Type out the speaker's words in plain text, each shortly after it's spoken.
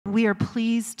we are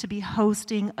pleased to be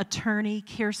hosting attorney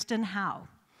Kirsten Howe.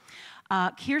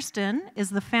 Kirsten is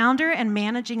the founder and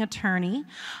managing attorney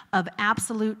of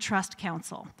Absolute Trust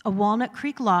Counsel, a Walnut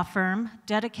Creek law firm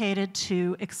dedicated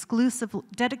exclusively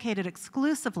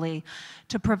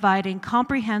to providing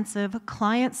comprehensive,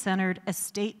 client-centered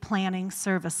estate planning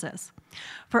services.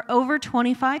 For over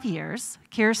 25 years,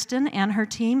 Kirsten and her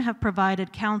team have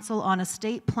provided counsel on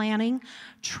estate planning,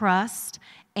 trust,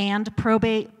 and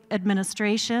probate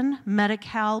administration,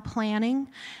 Medi-Cal planning,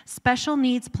 special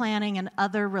needs planning, and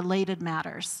other related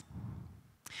matters.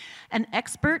 An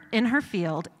expert in her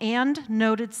field and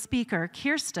noted speaker,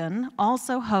 Kirsten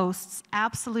also hosts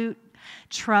Absolute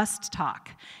Trust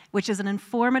Talk, which is an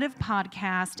informative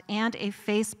podcast and a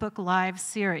Facebook Live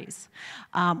series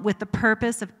with the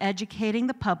purpose of educating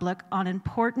the public on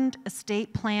important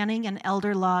estate planning and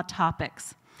elder law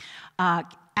topics.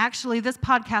 Actually, this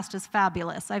podcast is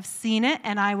fabulous. I've seen it,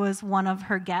 and I was one of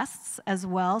her guests as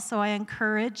well, so I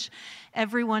encourage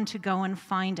everyone to go and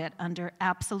find it under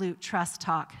Absolute Trust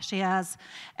Talk. She has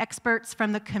experts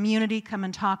from the community come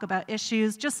and talk about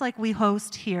issues, just like we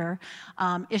host here,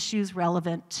 issues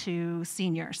relevant to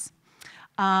seniors.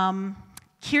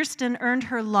 Kirsten earned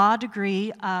her law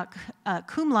degree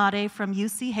cum laude from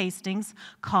UC Hastings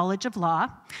College of Law,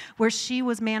 where she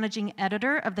was managing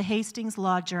editor of the Hastings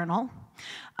Law Journal.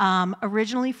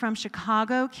 Originally from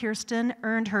Chicago, Kirsten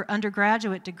earned her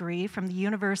undergraduate degree from the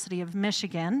University of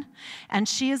Michigan, and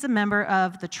she is a member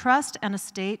of the Trust and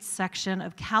Estates section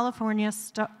of California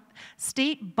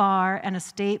State Bar and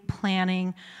Estate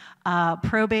Planning,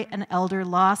 Probate and Elder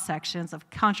Law sections of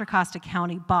Contra Costa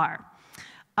County Bar.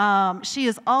 She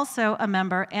is also a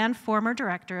member and former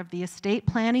director of the Estate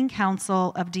Planning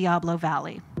Council of Diablo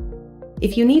Valley.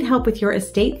 If you need help with your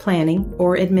estate planning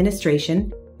or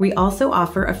administration, we also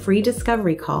offer a free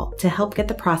discovery call to help get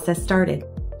the process started.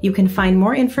 You can find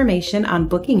more information on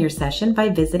booking your session by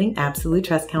visiting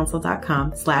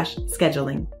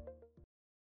absolutetrustcounsel.com/scheduling.